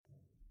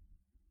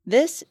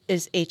This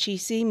is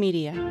HEC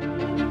Media.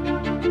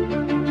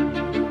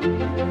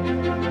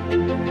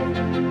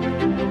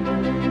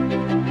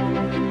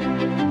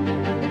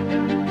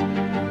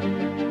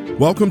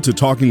 Welcome to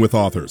Talking with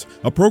Authors,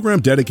 a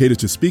program dedicated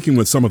to speaking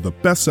with some of the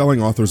best-selling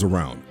authors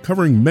around,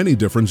 covering many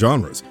different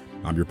genres.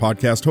 I'm your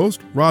podcast host,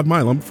 Rod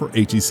Milam for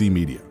HEC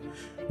Media.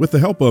 With the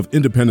help of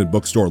independent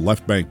bookstore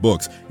Left Bank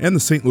Books and the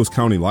St. Louis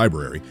County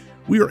Library,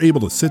 we are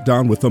able to sit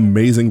down with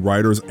amazing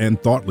writers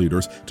and thought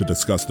leaders to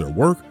discuss their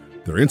work,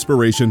 their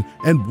inspiration,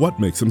 and what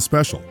makes them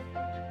special.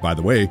 By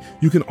the way,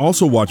 you can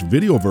also watch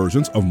video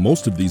versions of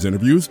most of these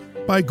interviews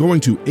by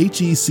going to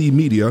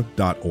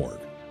hecmedia.org.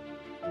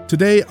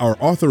 Today, our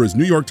author is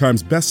New York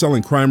Times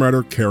bestselling crime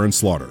writer Karin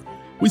Slaughter.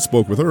 We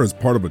spoke with her as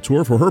part of a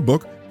tour for her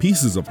book,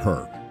 Pieces of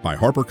Her, by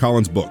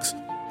HarperCollins Books.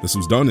 This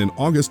was done in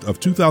August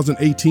of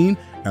 2018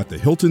 at the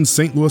Hilton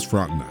St. Louis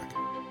Frontenac.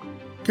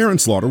 Karin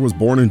Slaughter was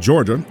born in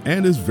Georgia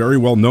and is very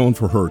well known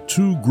for her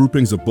two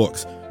groupings of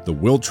books, the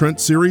Will Trent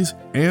series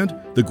and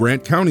the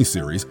Grant County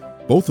series,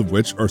 both of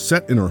which are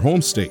set in her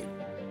home state.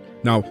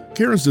 Now,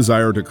 Karin's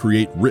desire to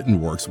create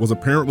written works was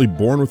apparently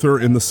born with her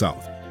in the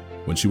South.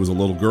 When she was a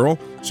little girl,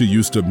 she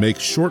used to make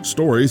short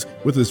stories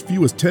with as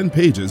few as 10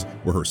 pages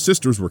where her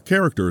sisters were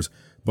characters,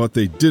 but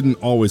they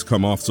didn't always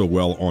come off so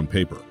well on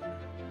paper.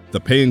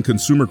 The paying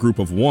consumer group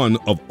of one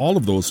of all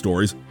of those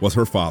stories was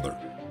her father.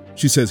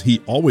 She says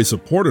he always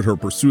supported her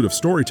pursuit of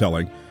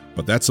storytelling,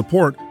 but that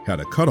support had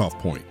a cutoff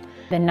point.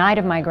 The night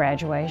of my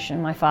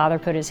graduation, my father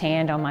put his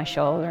hand on my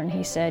shoulder and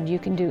he said, "You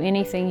can do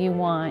anything you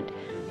want,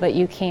 but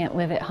you can't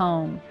live at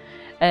home."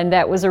 And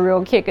that was a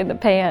real kick in the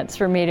pants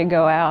for me to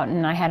go out,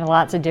 and I had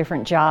lots of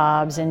different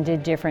jobs and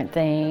did different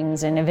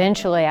things, and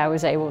eventually I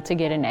was able to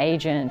get an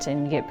agent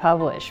and get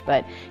published,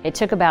 but it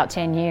took about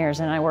 10 years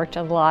and I worked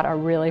a lot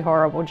of really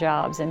horrible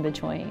jobs in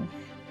between.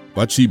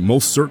 But she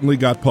most certainly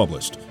got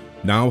published.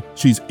 Now,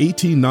 she's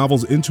 18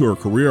 novels into her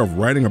career of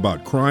writing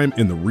about crime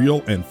in the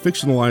real and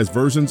fictionalized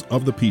versions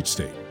of the Peach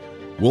State.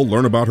 We'll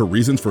learn about her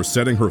reasons for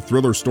setting her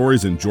thriller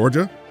stories in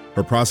Georgia,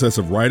 her process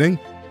of writing,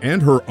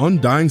 and her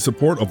undying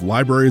support of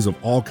libraries of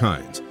all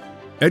kinds.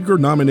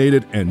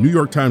 Edgar-nominated and New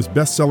York Times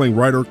bestselling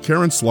writer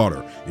Karin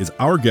Slaughter is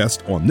our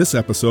guest on this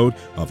episode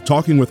of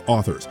Talking with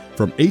Authors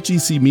from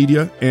HEC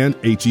Media and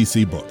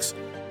HEC Books.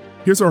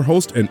 Here's our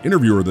host and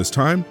interviewer this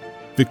time,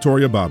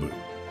 Victoria Babu.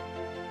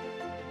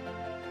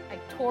 I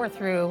tore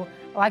through,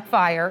 like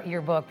fire,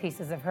 your book,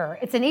 Pieces of Her.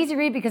 It's an easy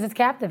read because it's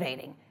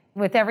captivating.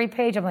 With every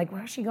page, I'm like,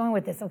 where is she going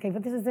with this? Okay,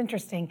 but this is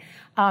interesting.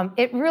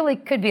 It really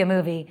could be a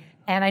movie.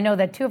 And I know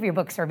that two of your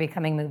books are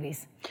becoming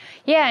movies.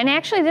 Yeah, and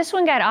actually this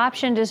one got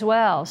optioned as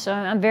well, so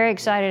I'm very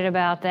excited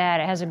about that.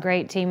 It has a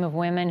great team of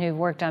women who've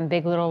worked on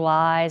Big Little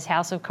Lies,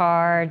 House of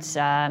Cards,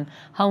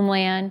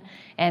 Homeland,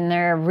 and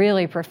they're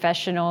really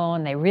professional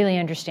and they really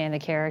understand the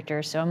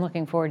characters, so I'm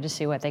looking forward to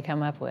see what they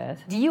come up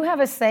with. Do you have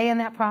a say in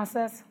that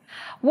process?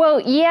 Well,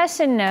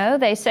 yes and no.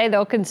 They say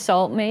they'll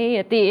consult me.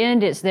 At the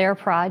end, it's their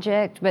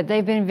project, but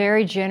they've been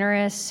very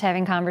generous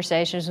having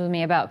conversations with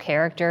me about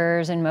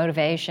characters and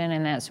motivation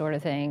and that sort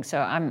of thing. So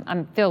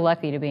I feel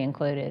lucky to be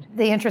included.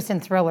 The interest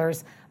in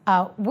thrillers,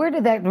 where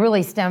did that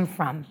really stem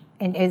from?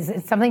 And is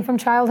it something from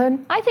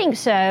childhood? I think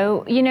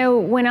so. You know,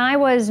 when I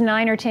was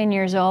 9 or 10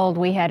 years old,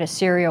 we had a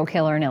serial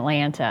killer in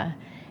Atlanta.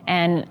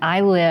 And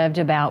I lived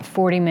about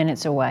 40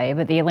 minutes away,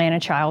 but the Atlanta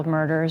child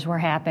murders were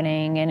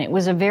happening, and it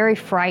was a very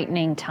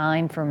frightening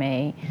time for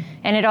me.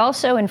 And it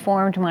also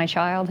informed my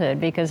childhood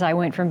because I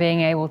went from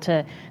being able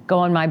to go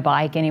on my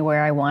bike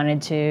anywhere I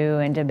wanted to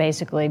and to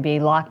basically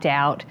be locked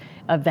out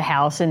of the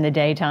house in the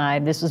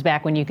daytime. This was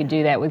back when you could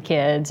do that with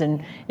kids,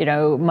 and you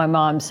know, my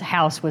mom's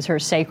house was her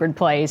sacred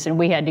place, and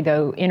we had to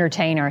go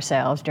entertain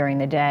ourselves during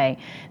the day.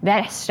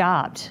 That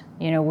stopped.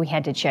 You know, we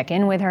had to check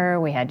in with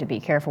her, we had to be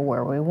careful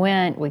where we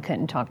went, we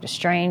couldn't talk to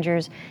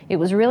strangers. It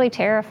was really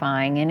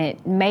terrifying, and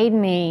it made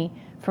me,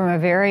 from a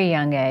very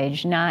young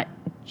age, not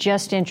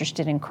just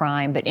interested in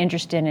crime, but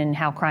interested in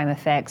how crime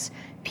affects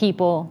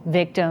people,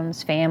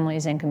 victims,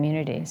 families, and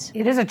communities.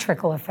 It is a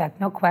trickle effect,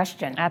 no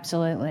question.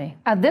 Absolutely.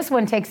 This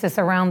one takes us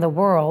around the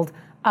world.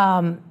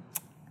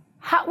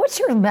 What's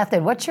your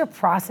method? What's your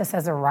process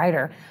as a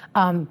writer?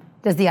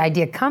 Does the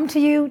idea come to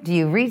you? Do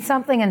you read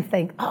something and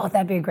think, oh,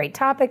 that'd be a great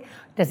topic?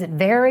 Does it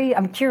vary?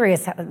 I'm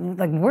curious,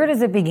 where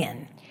does it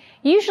begin?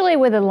 Usually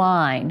with a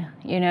line,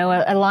 you know,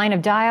 a line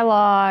of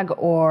dialogue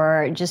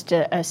or just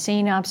a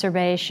scene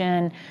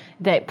observation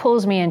that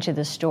pulls me into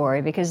the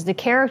story, because the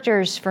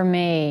characters for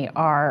me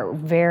are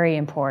very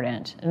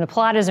important. And the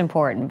plot is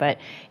important, but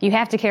you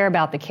have to care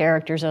about the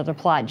characters or the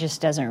plot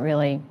just doesn't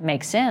really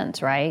make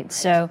sense, right?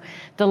 So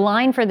the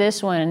line for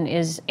this one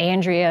is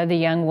Andrea, the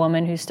young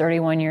woman who's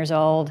 31 years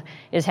old,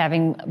 is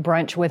having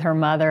brunch with her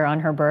mother on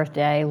her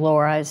birthday.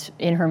 Laura is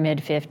in her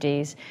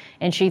mid-50s,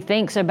 and she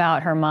thinks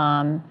about her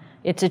mom.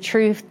 It's a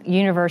truth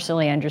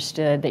universally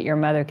understood that your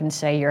mother can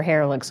say your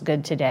hair looks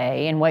good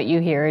today, and what you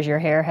hear is your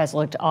hair has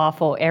looked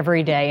awful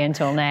every day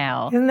until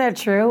now. Isn't that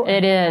true?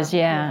 It is,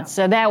 yeah.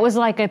 So that was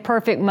like a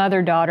perfect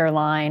mother-daughter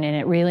line, and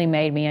it really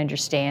made me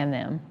understand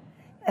them.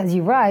 As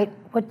you write,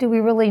 what do we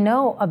really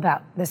know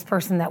about this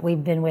person that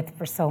we've been with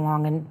for so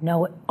long and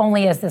know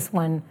only as this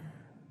one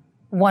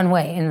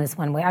way, in this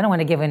one way. I don't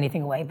want to give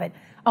anything away, but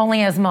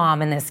only as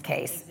mom in this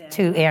case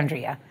to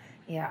Andrea.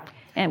 Yeah.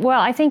 And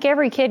well, I think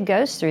every kid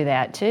goes through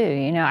that too.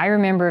 You know, I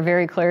remember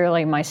very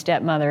clearly my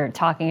stepmother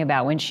talking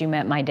about when she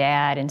met my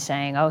dad and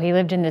saying, oh, he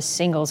lived in this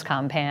singles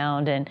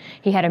compound and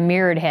he had a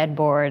mirrored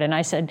headboard. And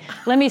I said,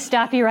 let me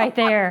stop you right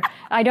there.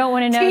 I don't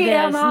want to know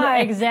this. No,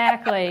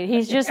 exactly.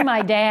 He's just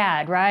my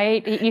dad,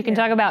 right? You can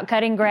talk about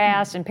cutting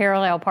grass and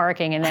parallel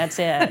parking and that's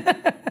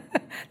it.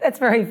 That's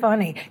very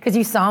funny because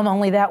you saw him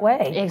only that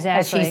way.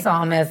 Exactly. As she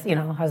saw him as,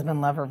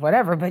 husband, lover,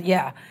 whatever. But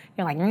yeah,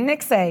 you're like,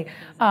 Nixie.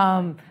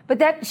 But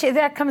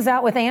that comes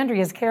out with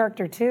Andrea's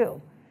character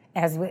too,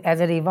 as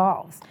it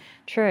evolves.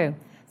 True.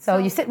 So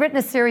you've written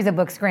a series of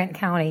books, Grant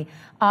County.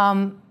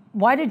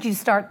 Why did you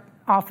start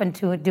off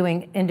into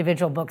doing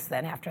individual books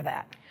then after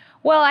that?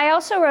 Well, I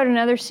also wrote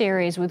another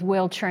series with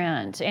Will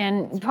Trent,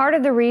 and part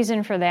of the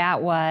reason for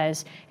that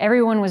was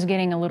everyone was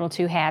getting a little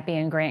too happy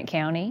in Grant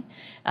County.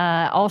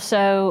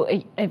 Also,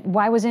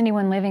 why was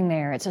anyone living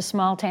there? It's a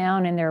small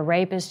town, and there are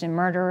rapists and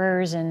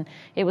murderers, and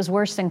it was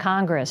worse than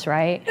Congress,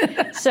 right?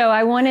 So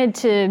I wanted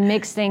to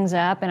mix things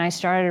up, and I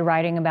started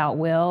writing about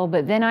Will,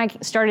 but then I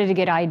started to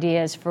get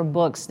ideas for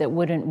books that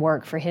wouldn't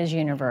work for his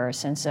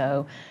universe, and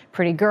so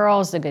Pretty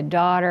Girls, The Good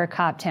Daughter,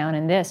 Coptown,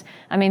 and this.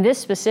 I mean, this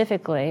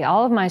specifically,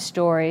 all of my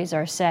stories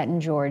are set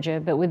in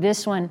Georgia, but with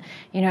this one,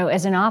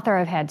 as an author,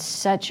 I've had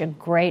such a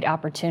great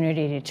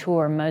opportunity to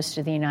tour most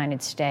of the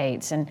United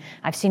States, and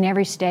I've seen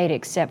every state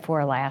except for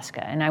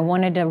Alaska, and I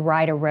wanted to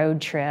write a road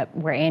trip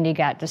where Andy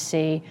got to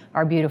see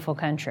our beautiful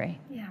country.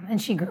 Yeah,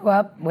 and she grew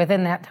up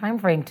within that time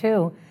frame,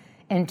 too,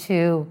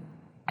 into,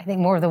 I think,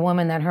 more of the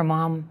woman that her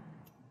mom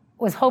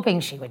was hoping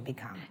she would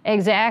become.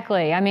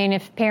 Exactly. I mean,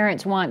 if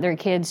parents want their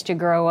kids to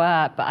grow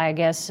up, I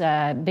guess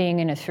being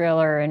in a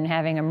thriller and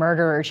having a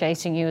murderer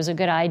chasing you is a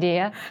good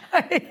idea.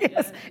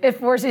 Yes, it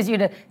forces you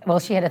to, well,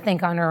 she had to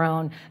think on her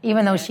own,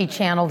 even though she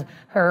channeled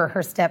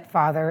her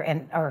stepfather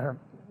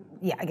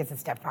I guess it's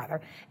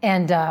stepfather,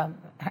 and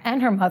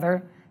her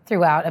mother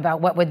throughout about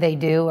what would they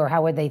do or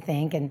how would they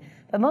think,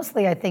 but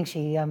mostly I think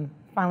she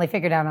finally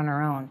figured out on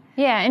her own.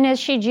 Yeah, and as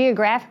she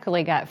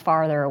geographically got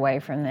farther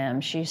away from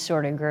them, she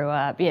sort of grew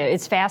up. Yeah,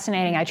 it's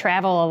fascinating. I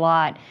travel a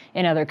lot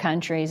in other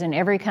countries, and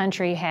every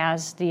country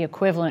has the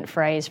equivalent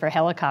phrase for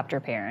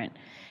helicopter parent.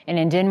 And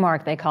in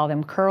Denmark, they call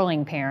them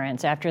curling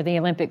parents after the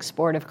Olympic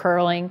sport of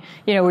curling,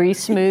 where you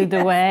smooth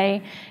the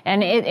way.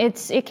 And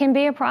it can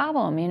be a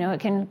problem, it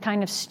can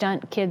kind of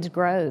stunt kids'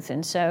 growth.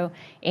 And so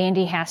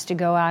Andy has to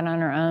go out on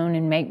her own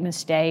and make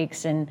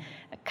mistakes and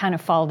kind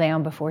of fall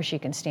down before she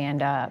can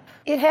stand up.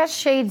 It has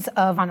shades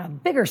of, on a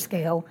bigger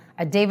scale,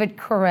 a David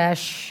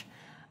Koresh,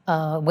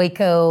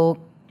 Waco,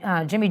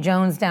 Jimmy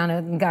Jones down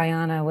in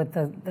Guyana with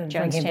the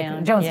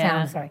Jonestown.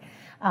 Jonestown, sorry.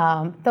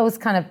 Those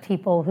kind of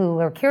people who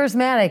are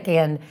charismatic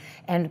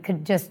and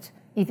could just,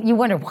 you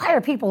wonder, why are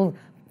people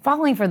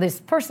falling for this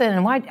person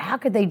and how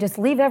could they just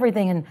leave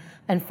everything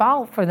and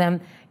fall for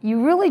them?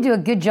 You really do a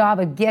good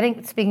job of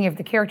speaking of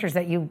the characters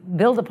that you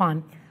build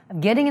upon, of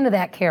getting into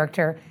that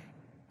character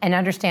and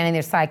understanding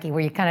their psyche,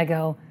 where you kind of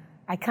go,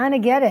 I kind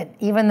of get it.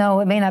 Even though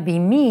it may not be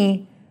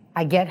me,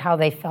 I get how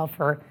they felt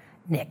for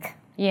Nick.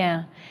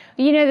 Yeah.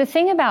 The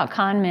thing about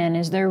con men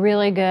is they're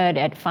really good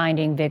at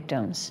finding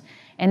victims.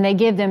 And they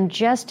give them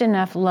just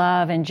enough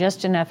love and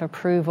just enough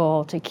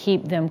approval to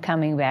keep them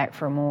coming back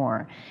for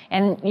more.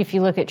 And if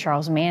you look at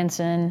Charles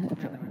Manson,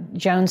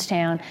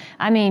 Jonestown,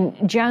 I mean,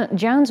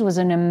 Jones was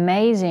an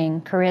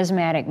amazing,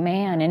 charismatic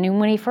man. And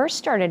when he first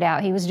started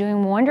out, he was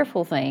doing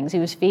wonderful things. He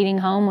was feeding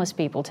homeless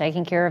people,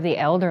 taking care of the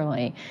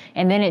elderly.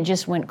 And then it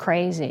just went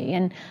crazy.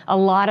 And a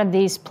lot of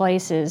these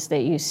places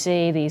that you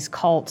see, these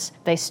cults,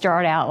 they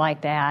start out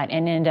like that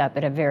and end up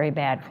at a very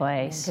bad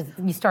place. Because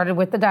you started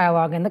with the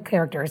dialogue and the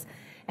characters.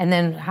 And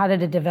then how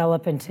did it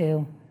develop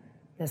into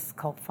this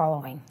cult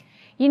following?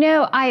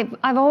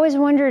 I've always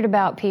wondered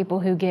about people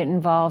who get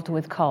involved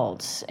with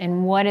cults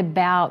and what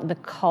about the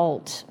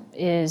cult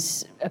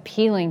is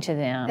appealing to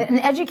them. And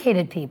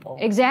educated people.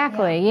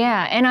 Exactly,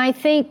 yeah. And I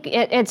think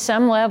at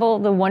some level,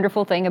 the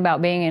wonderful thing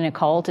about being in a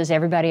cult is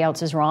everybody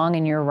else is wrong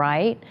and you're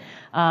right.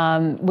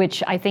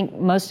 Which I think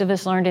most of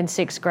us learned in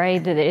 6th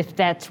grade, that if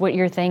that's what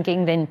you're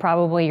thinking, then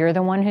probably you're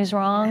the one who's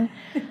wrong.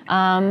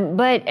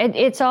 But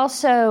it's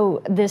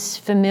also this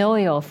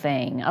familial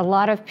thing. A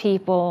lot of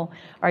people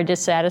are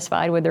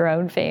dissatisfied with their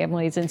own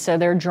families, and so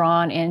they're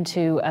drawn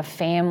into a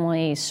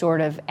family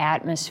sort of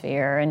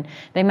atmosphere. And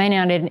they may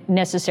not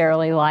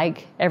necessarily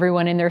like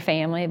everyone in their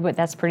family, but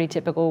that's pretty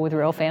typical with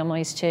real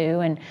families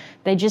too. And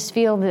they just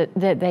feel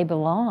that they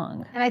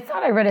belong. And I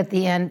thought I read at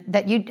the end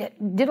that you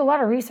did a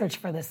lot of research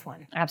for this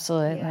one.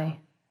 Absolutely.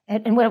 Yeah.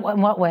 In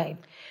what way?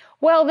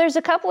 Well, there's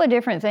a couple of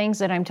different things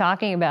that I'm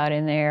talking about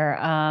in there.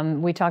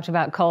 We talked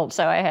about cults,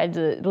 so I had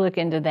to look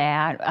into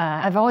that.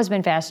 I've always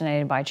been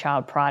fascinated by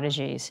child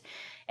prodigies.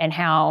 and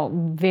how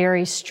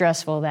very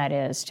stressful that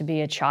is to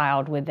be a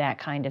child with that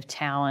kind of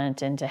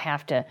talent and to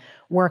have to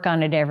work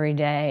on it every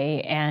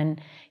day. And,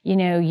 you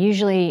know,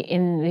 usually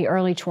in the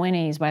early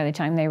 20s, by the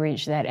time they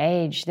reach that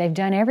age, they've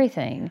done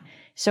everything.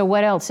 So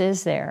what else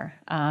is there?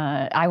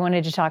 I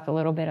wanted to talk a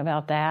little bit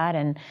about that.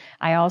 And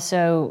I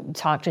also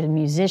talked to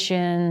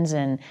musicians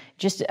and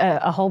just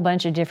a whole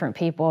bunch of different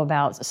people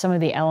about some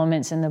of the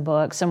elements in the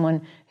book.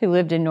 Someone who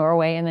lived in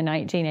Norway in the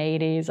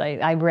 1980s.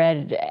 I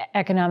read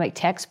economic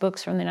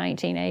textbooks from the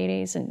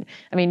 1980s. And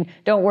I mean,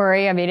 don't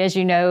worry. I mean, as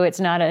you know, it's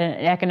not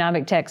an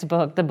economic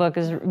textbook. The book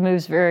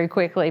moves very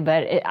quickly.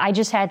 But I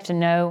just had to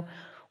know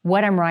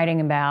what I'm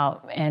writing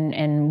about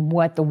and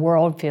what the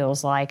world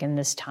feels like in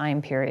this time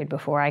period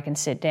before I can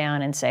sit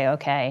down and say,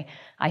 okay,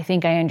 I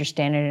think I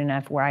understand it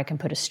enough where I can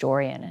put a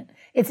story in it.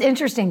 It's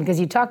interesting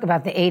because you talk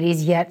about the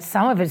 80s, yet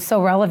some of it's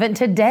so relevant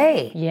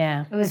today.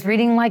 Yeah. It was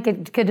reading like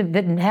it could have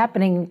been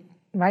happening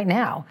right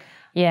now.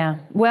 Yeah.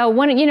 Well,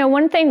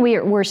 one thing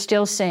we're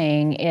still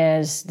seeing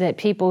is that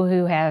people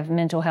who have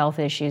mental health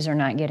issues are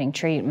not getting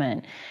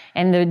treatment.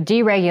 And the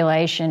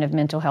deregulation of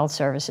mental health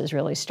services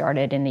really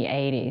started in the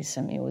 80s.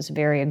 I mean, it was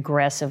very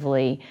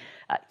aggressively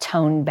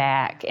toned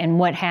back. And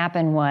what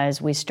happened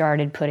was we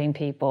started putting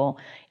people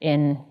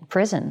in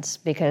prisons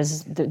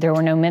because there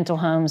were no mental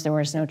homes, there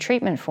was no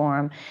treatment for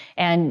them.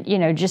 And, you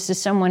know, just as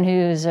someone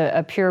who's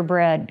a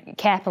purebred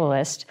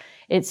capitalist,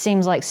 it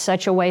seems like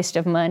such a waste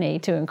of money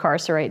to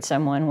incarcerate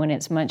someone when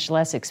it's much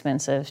less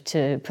expensive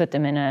to put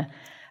them in a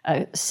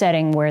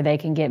setting where they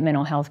can get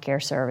mental health care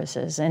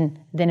services and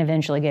then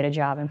eventually get a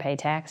job and pay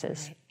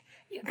taxes.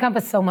 You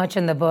encompass so much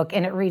in the book,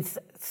 and it reads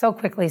so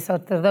quickly. So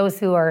to those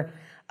who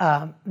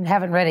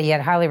haven't read it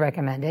yet, highly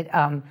recommend it.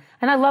 And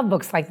I love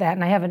books like that,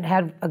 and I haven't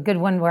had a good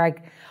one where I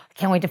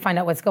can't wait to find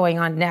out what's going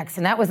on next.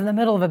 And that was in the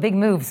middle of a big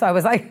move. So I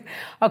was like,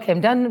 okay, I'm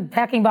done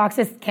packing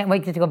boxes. Can't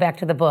wait to go back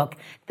to the book.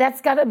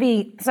 That's got to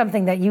be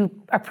something that you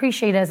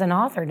appreciate as an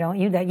author, don't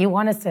you? That you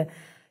want us to,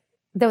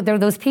 there are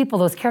those people,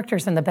 those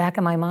characters in the back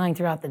of my mind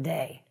throughout the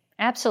day.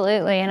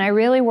 Absolutely. And I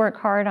really work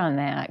hard on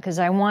that because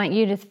I want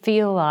you to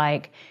feel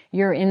like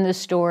you're in the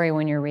story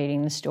when you're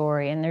reading the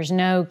story. And there's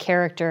no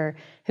character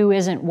who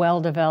isn't well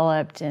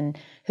developed and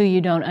who you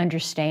don't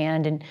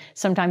understand. And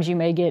sometimes you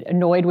may get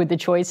annoyed with the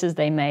choices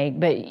they make,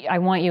 but I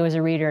want you as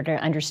a reader to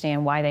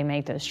understand why they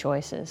make those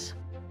choices.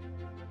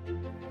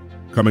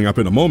 Coming up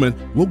in a moment,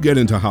 we'll get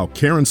into how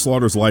Karin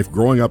Slaughter's life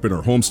growing up in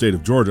her home state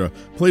of Georgia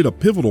played a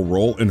pivotal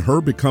role in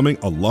her becoming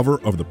a lover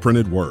of the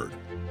printed word.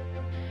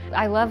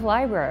 I love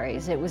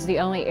libraries. It was the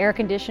only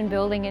air-conditioned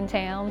building in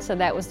town, so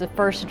that was the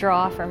first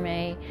draw for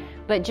me.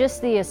 But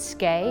just the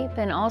escape,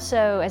 and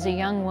also as a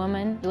young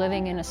woman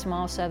living in a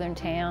small southern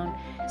town,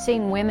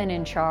 seeing women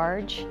in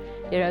charge.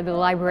 You know, the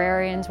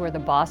librarians were the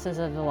bosses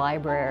of the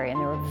library,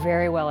 and they were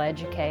very well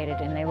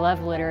educated, and they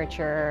loved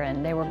literature,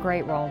 and they were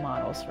great role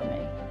models for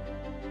me.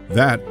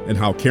 That, and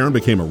how Karin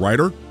became a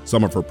writer,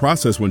 some of her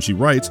process when she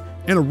writes,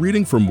 and a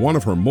reading from one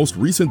of her most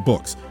recent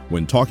books,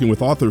 When Talking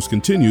with Authors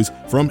continues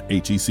from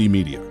HEC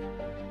Media.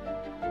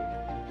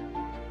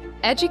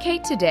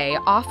 Educate Today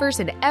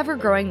offers an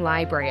ever-growing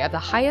library of the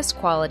highest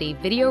quality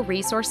video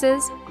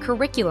resources,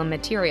 curriculum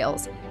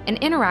materials, and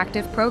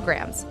interactive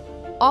programs,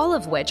 all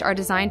of which are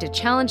designed to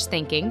challenge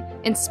thinking,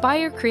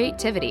 inspire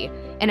creativity,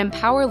 and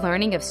empower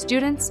learning of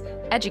students,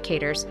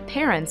 educators,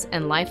 parents,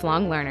 and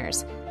lifelong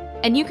learners.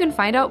 And you can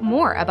find out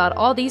more about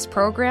all these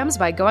programs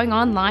by going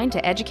online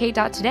to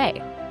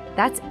educate.today.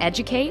 That's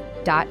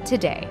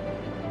educate.today.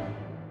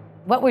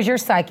 What was your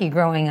psyche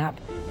growing up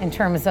in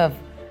terms of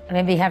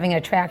maybe having an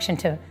attraction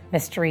to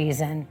mysteries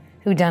and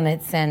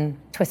whodunits and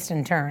twists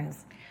and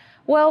turns?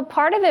 Well,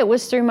 part of it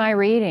was through my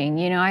reading.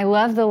 You know, I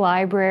love the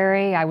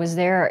library. I was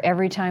there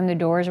every time the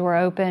doors were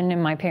open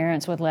and my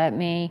parents would let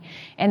me.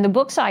 And the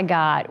books I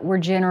got were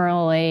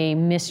generally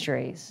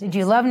mysteries. Did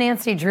you love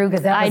Nancy Drew?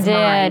 Because that was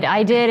mine.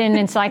 I did in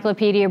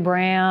Encyclopedia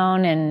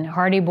Brown and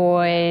Hardy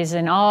Boys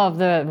and all of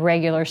the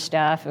regular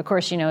stuff. Of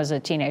course, you know, as a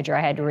teenager,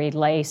 I had to read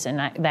Lace and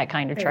that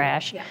kind of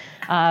trash.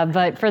 Yeah.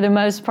 But for the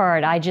most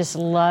part, I just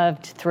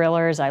loved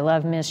thrillers. I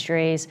love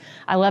mysteries.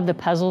 I love the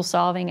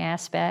puzzle-solving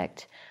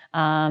aspect.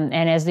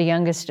 And as the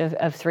youngest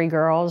of three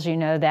girls, you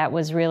know, that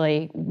was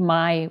really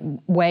my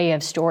way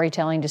of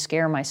storytelling to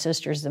scare my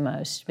sisters the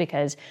most.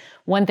 Because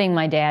one thing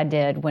my dad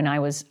did when I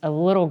was a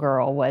little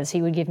girl was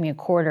he would give me a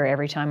quarter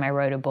every time I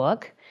wrote a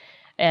book.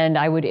 And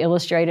I would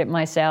illustrate it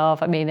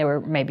myself. I mean, there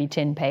were maybe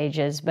 10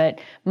 pages, but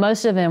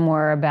most of them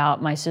were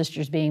about my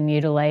sisters being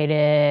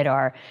mutilated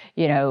or,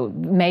 you know,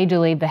 made to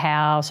leave the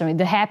house. I mean,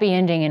 the happy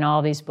ending in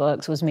all these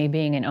books was me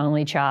being an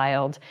only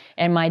child.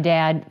 And my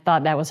dad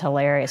thought that was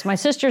hilarious. My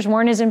sisters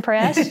weren't as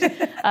impressed,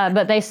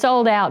 but they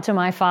sold out to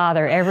my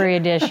father every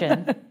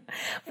edition.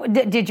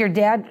 Did your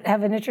dad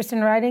have an interest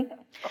in writing?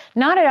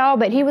 Not at all,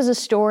 but he was a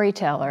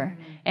storyteller.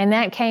 And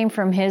that came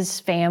from his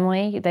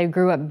family. They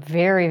grew up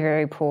very,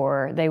 very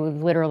poor. They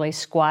would literally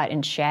squat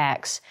in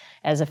shacks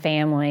as a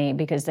family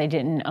because they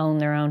didn't own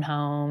their own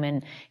home.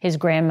 And his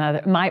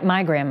grandmother,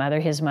 my grandmother,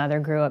 his mother,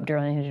 grew up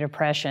during the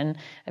Depression.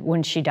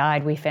 When she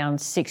died, we found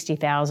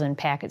 60,000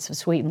 packets of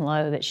sweet and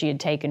low that she had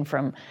taken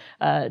from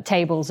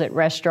tables at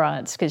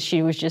restaurants because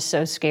she was just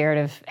so scared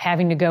of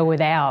having to go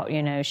without.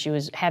 You know, she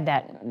had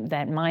that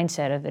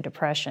mindset of the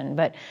Depression.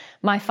 But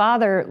my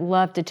father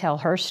loved to tell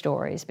her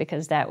stories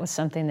because that was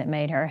something that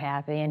made her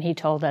happy. And he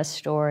told us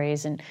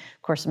stories, and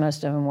of course,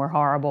 most of them were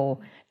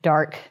horrible,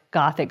 dark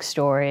Gothic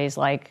stories,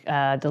 like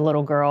the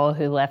little girl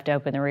who left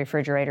open the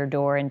refrigerator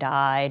door and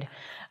died,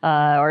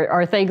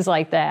 or things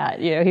like that.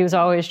 You know, he was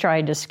always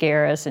trying to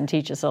scare us and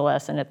teach us a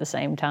lesson at the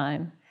same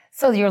time.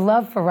 So your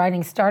love for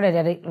writing started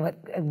at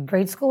a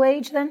grade school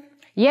age then?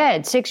 Yeah,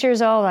 at 6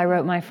 years old, I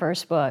wrote my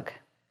first book.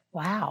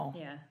 Wow.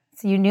 Yeah.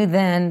 So you knew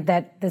then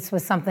that this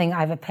was something I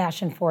have a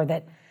passion for.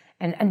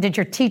 And did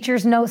your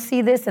teachers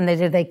see this, and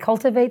did they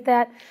cultivate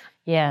that?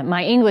 Yeah,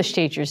 my English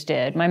teachers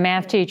did. My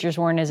math teachers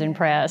weren't as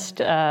impressed,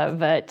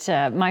 but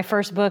my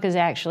first book is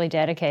actually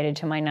dedicated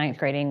to my 9th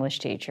grade English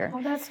teacher.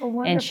 Oh, that's so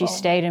wonderful. And she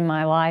stayed in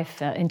my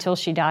life until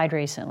she died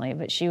recently,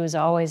 but she was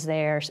always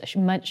there,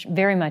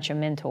 very much a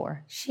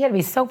mentor. She had to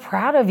be so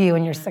proud of you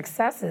and your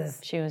successes.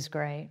 She was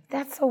great.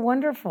 That's so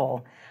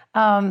wonderful.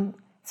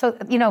 So,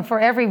 you know, for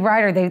every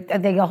writer,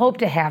 they hope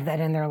to have that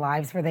in their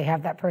lives where they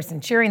have that person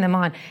cheering them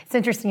on. It's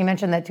interesting you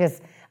mentioned that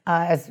because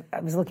as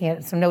I was looking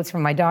at some notes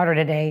from my daughter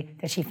today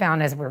that she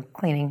found as we're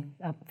cleaning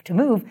up to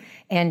move,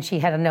 and she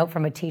had a note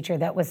from a teacher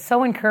that was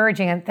so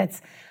encouraging, and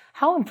that's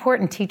how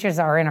important teachers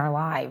are in our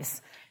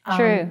lives.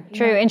 True.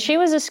 And she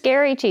was a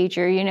scary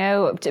teacher, you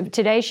know.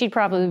 Today she'd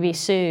probably be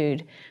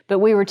sued, but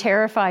we were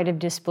terrified of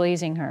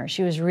displeasing her.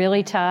 She was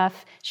really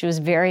tough, she was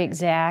very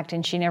exact,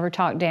 and she never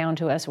talked down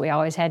to us. We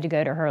always had to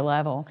go to her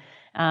level.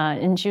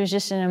 And she was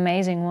just an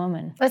amazing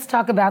woman. Let's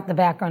talk about the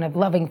background of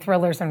loving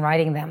thrillers and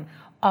writing them.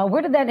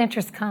 Where did that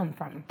interest come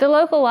from? The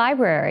local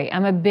library.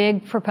 I'm a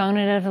big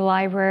proponent of the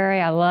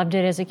library. I loved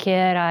it as a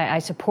kid. I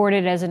support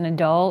it as an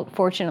adult.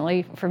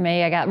 Fortunately for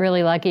me, I got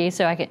really lucky,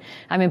 so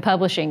I'm in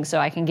publishing, so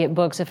I can get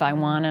books if I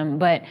want them.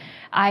 But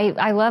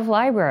I love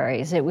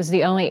libraries. It was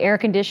the only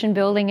air-conditioned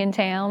building in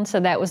town, so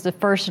that was the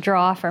first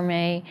draw for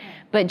me.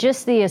 But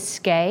just the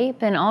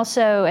escape, and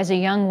also as a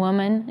young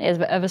woman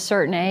of a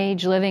certain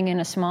age, living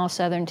in a small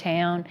southern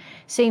town,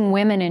 seeing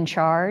women in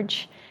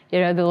charge. You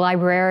know, the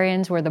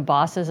librarians were the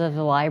bosses of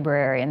the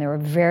library, and they were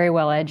very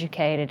well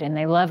educated, and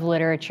they loved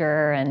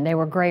literature, and they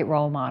were great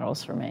role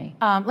models for me.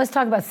 Let's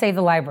talk about Save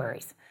the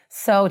Libraries.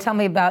 So tell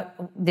me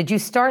did you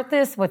start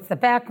this? What's the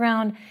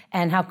background,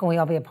 and how can we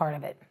all be a part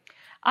of it?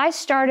 I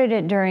started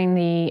it during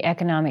the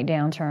economic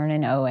downturn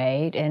in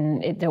 2008,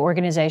 and the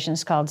organization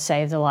is called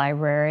Save the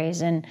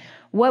Libraries. And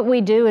what we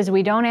do is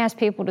we don't ask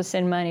people to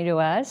send money to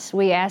us.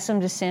 We ask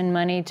them to send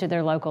money to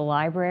their local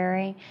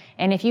library.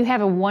 And if you have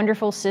a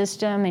wonderful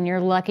system and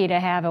you're lucky to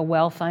have a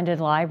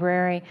well-funded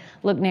library,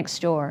 look next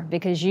door.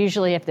 Because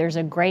usually if there's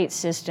a great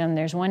system,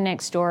 there's one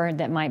next door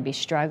that might be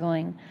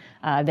struggling,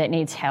 that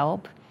needs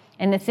help.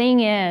 And the thing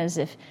is,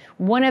 if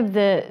one of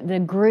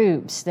the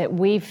groups that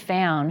we've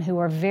found who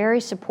are very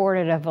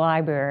supportive of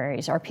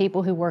libraries are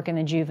people who work in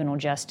the juvenile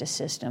justice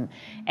system.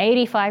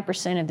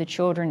 85% of the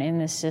children in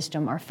this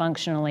system are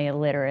functionally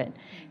illiterate.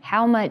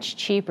 How much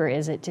cheaper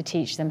is it to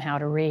teach them how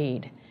to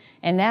read?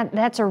 And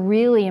that's a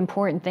really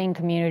important thing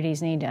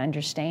communities need to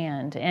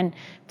understand. And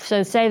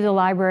so Save the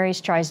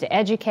Libraries tries to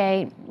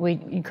educate. We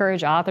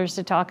encourage authors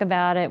to talk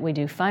about it. We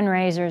do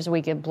fundraisers.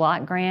 We give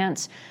block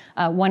grants.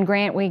 One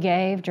grant we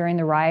gave during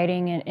the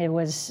rioting, it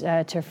was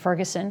to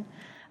Ferguson,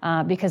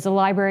 because the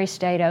library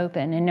stayed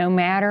open. And no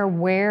matter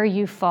where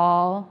you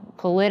fall,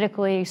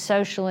 politically,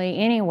 socially,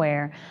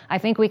 anywhere, I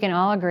think we can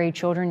all agree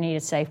children need a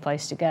safe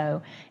place to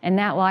go. And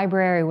that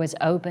library was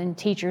open.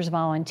 Teachers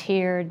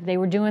volunteered. They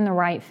were doing the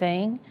right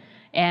thing.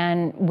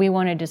 And we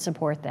wanted to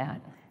support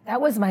that.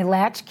 That was my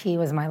latchkey,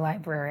 was my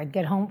library. I'd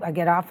get home, I'd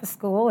get off of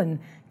school and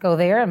go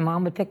there, and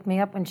Mom would pick me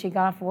up when she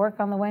got off work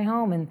on the way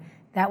home, and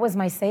that was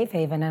my safe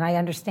haven. And I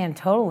understand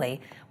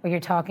totally what you're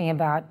talking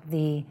about,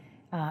 the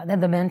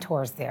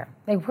mentors there.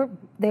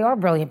 They are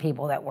brilliant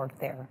people that work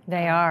there.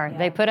 They are. Yeah.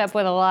 They put up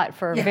with a lot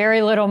for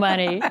very little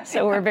money,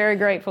 so we're very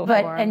grateful for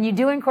them. And you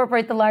do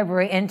incorporate the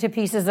library into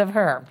Pieces of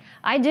Her.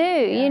 I do.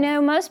 Yes. You know,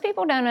 most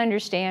people don't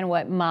understand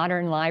what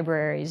modern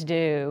libraries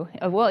do.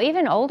 Well,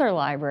 even older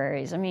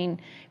libraries. I mean,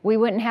 we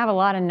wouldn't have a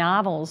lot of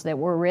novels that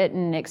were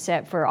written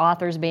except for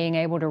authors being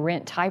able to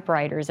rent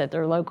typewriters at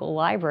their local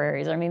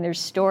libraries. I mean, there's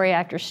story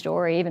after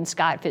story. Even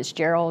Scott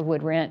Fitzgerald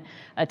would rent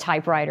a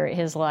typewriter at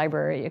his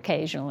library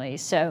occasionally.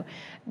 So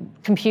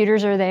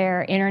computers are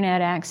there,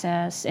 internet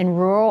access. In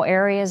rural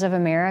areas of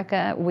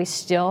America, we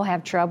still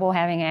have trouble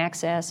having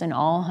access in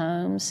all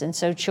homes. And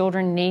so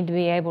children need to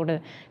be able to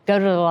go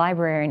to the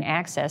library and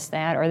access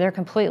that, or they're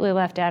completely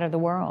left out of the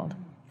world.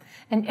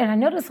 And I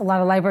notice a lot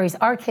of libraries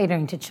are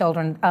catering to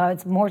children.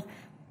 It's more,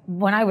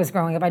 when I was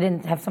growing up, I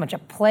didn't have so much a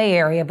play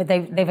area, but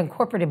they've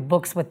incorporated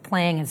books with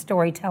playing and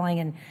storytelling,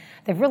 and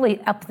they've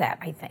really upped that,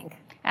 I think.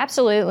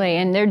 Absolutely,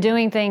 and they're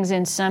doing things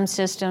in some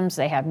systems.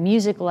 They have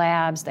music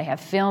labs, they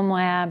have film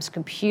labs,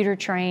 computer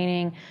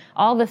training,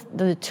 all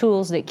the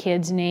tools that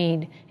kids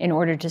need in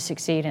order to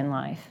succeed in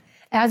life.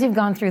 As you've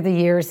gone through the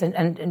years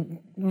and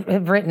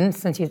have written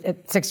since you're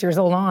 6 years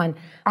old on,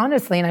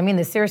 honestly, and I mean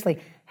this seriously,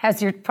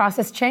 has your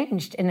process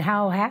changed, and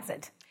how has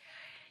it?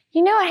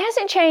 You know, it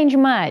hasn't changed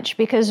much,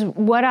 because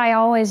what I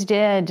always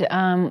did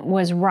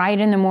was write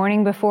in the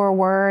morning before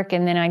work,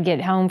 and then I'd get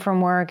home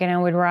from work and I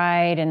would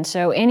write. And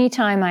so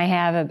anytime I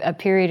have a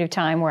period of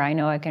time where I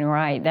know I can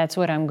write, that's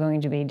what I'm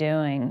going to be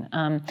doing.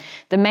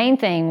 The main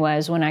thing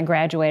was when I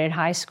graduated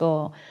high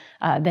school,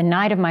 the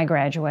night of my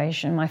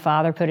graduation, my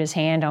father put his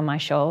hand on my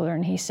shoulder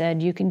and he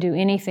said, "You can do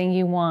anything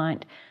you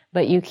want,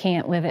 but you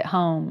can't live at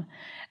home."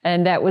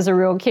 And that was a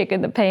real kick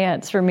in the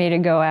pants for me to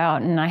go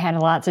out. And I had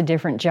lots of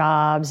different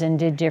jobs and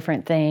did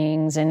different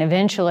things. And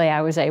eventually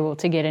I was able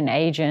to get an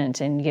agent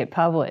and get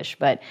published.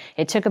 But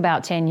it took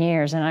about 10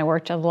 years, and I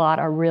worked a lot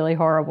of really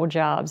horrible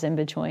jobs in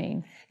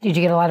between. Did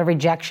you get a lot of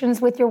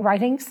rejections with your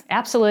writings?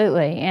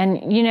 Absolutely.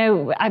 And, you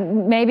know,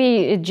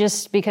 maybe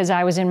just because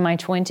I was in my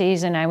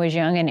 20s and I was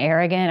young and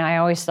arrogant, I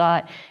always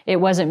thought it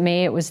wasn't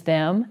me, it was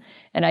them.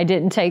 And I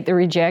didn't take the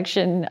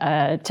rejection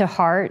to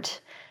heart.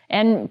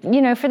 And,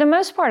 you know, for the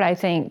most part, I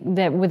think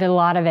that with a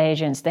lot of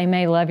agents, they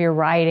may love your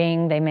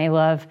writing, they may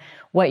love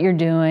what you're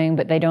doing,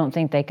 but they don't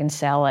think they can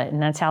sell it,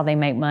 and that's how they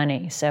make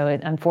money. So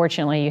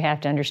unfortunately, you have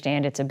to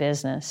understand it's a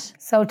business.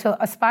 So to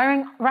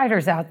aspiring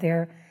writers out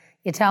there,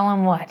 you tell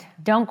them what?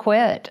 Don't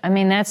quit. I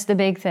mean, that's the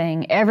big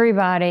thing.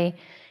 Everybody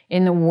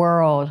in the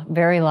world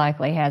very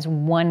likely has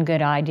one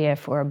good idea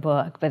for a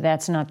book, but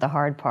that's not the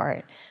hard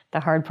part. The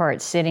hard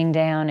part's sitting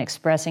down,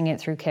 expressing it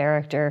through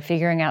character,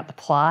 figuring out the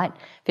plot,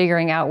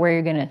 figuring out where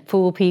you're going to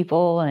fool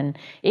people, and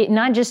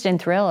not just in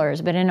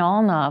thrillers, but in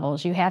all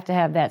novels. You have to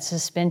have that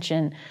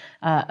suspension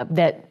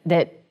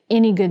that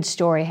any good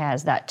story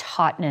has, that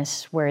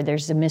tautness where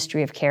there's the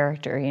mystery of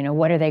character. You know,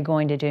 what are they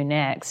going to do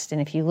next?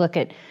 And if you look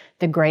at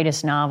the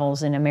greatest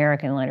novels in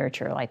American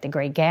literature, like The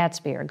Great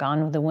Gatsby or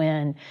Gone with the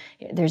Wind,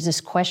 there's this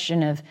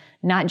question of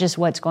not just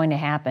what's going to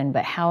happen,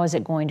 but how is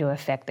it going to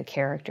affect the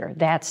character?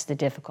 That's the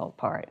difficult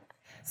part.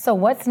 So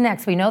what's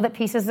next? We know that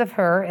Pieces of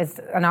Her is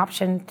an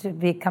option to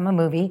become a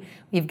movie.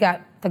 You've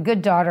got The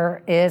Good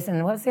Daughter is,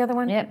 and what's the other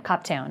one? Yep,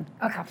 Coptown.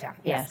 Oh, Coptown.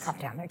 Yes, Yes.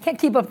 Coptown. I can't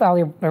keep up with all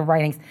your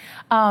writings.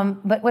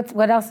 But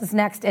what else is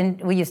next?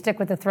 And will you stick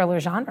with the thriller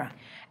genre?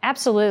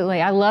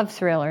 Absolutely. I love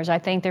thrillers. I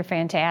think they're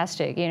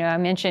fantastic. You know, I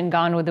mentioned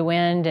Gone with the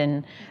Wind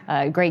and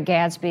Great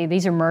Gatsby.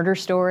 These are murder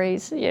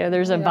stories. You know,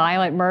 there's a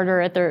violent murder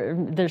at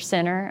their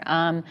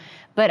center.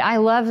 But I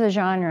love the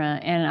genre,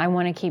 and I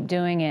want to keep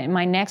doing it.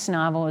 My next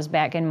novel is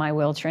back in my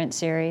Will Trent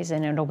series,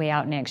 and it'll be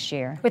out next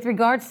year. With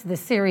regards to the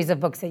series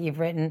of books that you've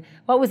written,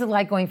 what was it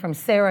like going from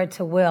Sarah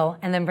to Will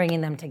and then bringing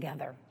them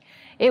together?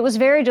 It was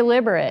very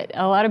deliberate.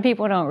 A lot of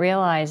people don't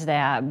realize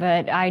that,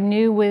 but I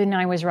knew when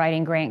I was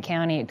writing Grant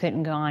County it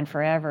couldn't go on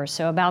forever.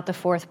 So about the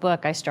fourth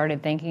book, I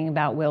started thinking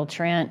about Will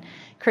Trent,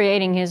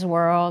 creating his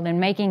world and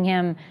making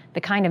him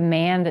the kind of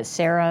man that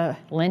Sarah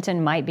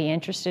Linton might be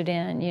interested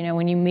in. You know,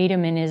 when you meet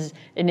him in his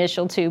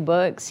initial 2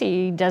 books,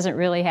 he doesn't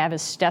really have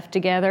his stuff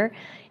together,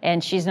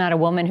 and she's not a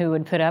woman who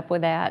would put up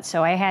with that.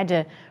 So I had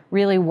to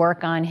really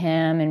work on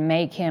him and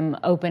make him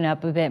open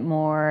up a bit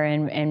more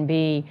and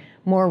be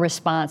more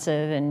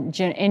responsive and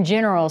in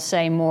general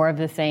say more of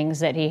the things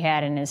that he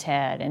had in his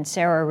head. And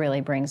Sarah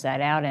really brings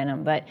that out in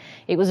him. But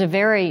it was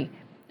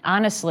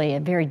honestly, a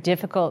very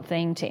difficult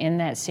thing to end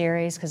that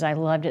series because I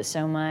loved it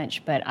so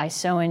much. But I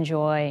so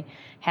enjoy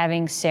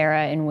having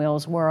Sarah in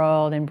Will's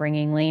world and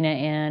bringing Lena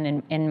in.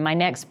 And in my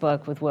next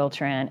book with Will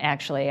Trent,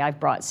 actually, I've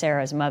brought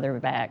Sarah's mother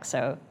back.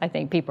 So I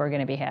think people are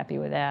going to be happy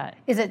with that.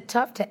 Is it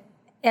tough to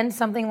end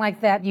something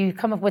like that? You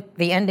come up with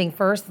the ending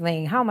first and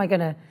think, how am I going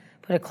to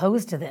put a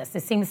close to this?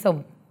 It seems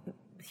so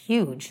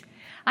huge.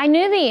 I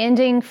knew the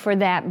ending for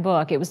that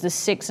book. It was the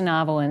 6th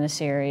novel in the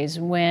series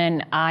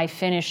when I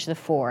finished the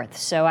 4th.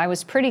 So I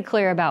was pretty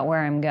clear about where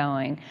I'm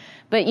going.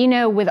 But you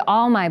know, with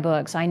all my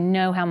books, I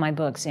know how my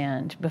books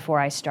end before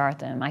I start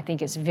them. I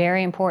think it's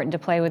very important to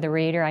play with the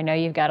reader. I know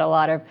you've got a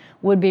lot of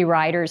would-be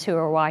writers who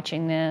are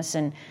watching this,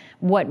 and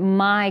what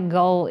my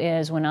goal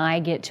is when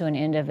I get to an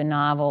end of a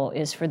novel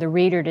is for the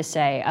reader to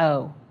say,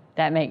 oh,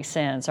 that makes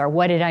sense, or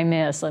what did I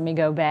miss? Let me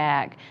go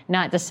back.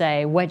 Not to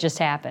say, what just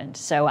happened?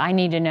 So I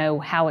need to know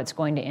how it's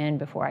going to end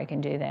before I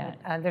can do that.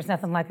 There's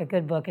nothing like a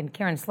good book. And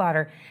Karin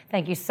Slaughter,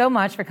 thank you so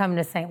much for coming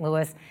to St.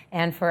 Louis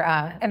and for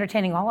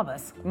entertaining all of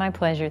us. My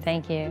pleasure.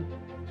 Thank you.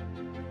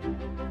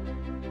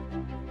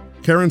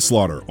 Karin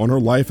Slaughter on her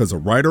life as a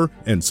writer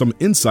and some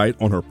insight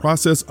on her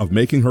process of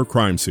making her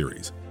crime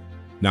series.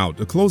 Now,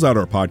 to close out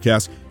our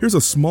podcast, here's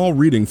a small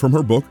reading from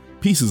her book,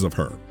 Pieces of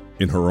Her,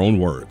 in her own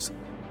words.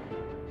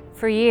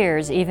 For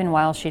years, even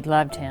while she'd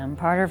loved him,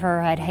 part of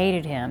her had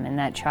hated him in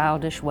that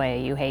childish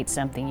way you hate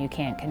something you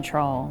can't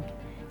control.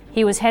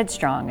 He was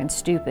headstrong and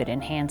stupid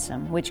and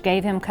handsome, which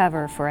gave him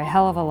cover for a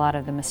hell of a lot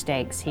of the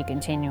mistakes he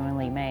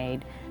continually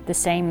made, the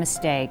same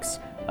mistakes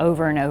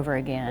over and over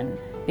again,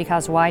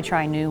 because why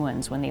try new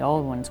ones when the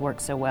old ones work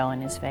so well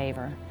in his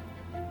favor?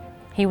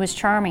 He was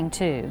charming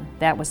too.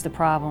 That was the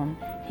problem.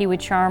 He would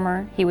charm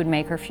her, he would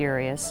make her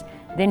furious.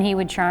 Then he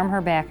would charm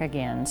her back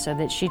again so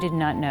that she did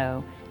not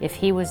know if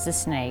he was the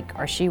snake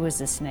or she was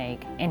the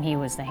snake and he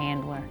was the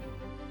handler.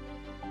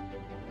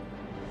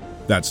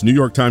 That's New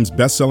York Times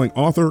bestselling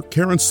author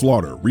Karin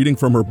Slaughter reading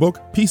from her book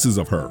Pieces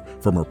of Her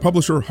from her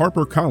publisher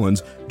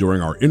HarperCollins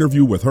during our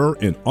interview with her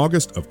in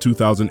August of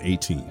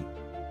 2018.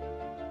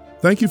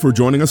 Thank you for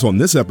joining us on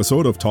this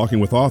episode of Talking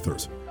with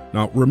Authors.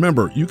 Now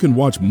remember, you can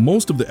watch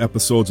most of the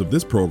episodes of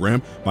this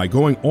program by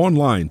going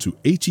online to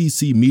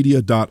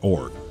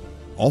hecmedia.org.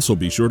 Also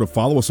be sure to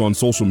follow us on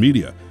social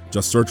media.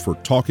 Just search for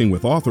Talking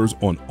with Authors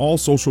on all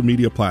social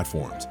media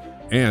platforms.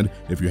 And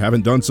if you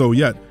haven't done so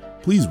yet,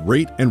 please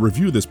rate and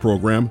review this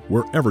program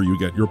wherever you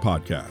get your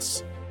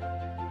podcasts.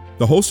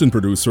 The host and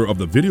producer of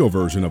the video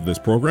version of this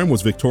program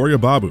was Victoria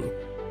Babu.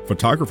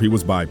 Photography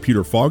was by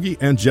Peter Foggy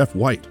and Jeff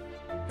White.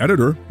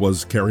 Editor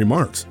was Carrie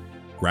Marks.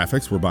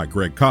 Graphics were by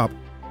Greg Kopp.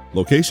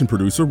 Location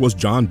producer was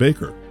John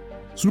Baker.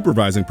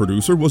 Supervising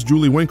producer was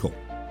Julie Winkle.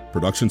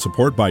 Production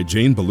support by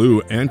Jane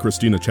Ballou and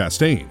Christina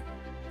Chastain.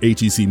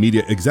 HEC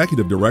Media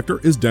Executive Director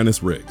is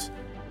Dennis Riggs.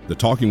 The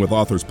Talking with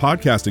Authors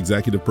podcast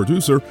executive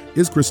producer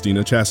is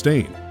Christina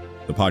Chastain.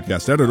 The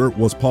podcast editor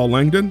was Paul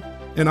Langdon,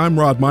 and I'm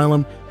Rod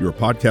Milam, your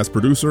podcast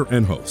producer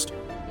and host.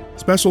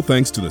 Special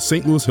thanks to the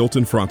St. Louis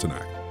Hilton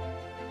Frontenac.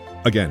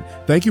 Again,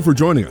 thank you for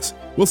joining us.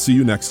 We'll see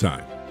you next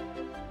time.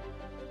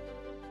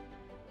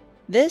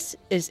 This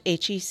is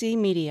HEC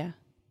Media.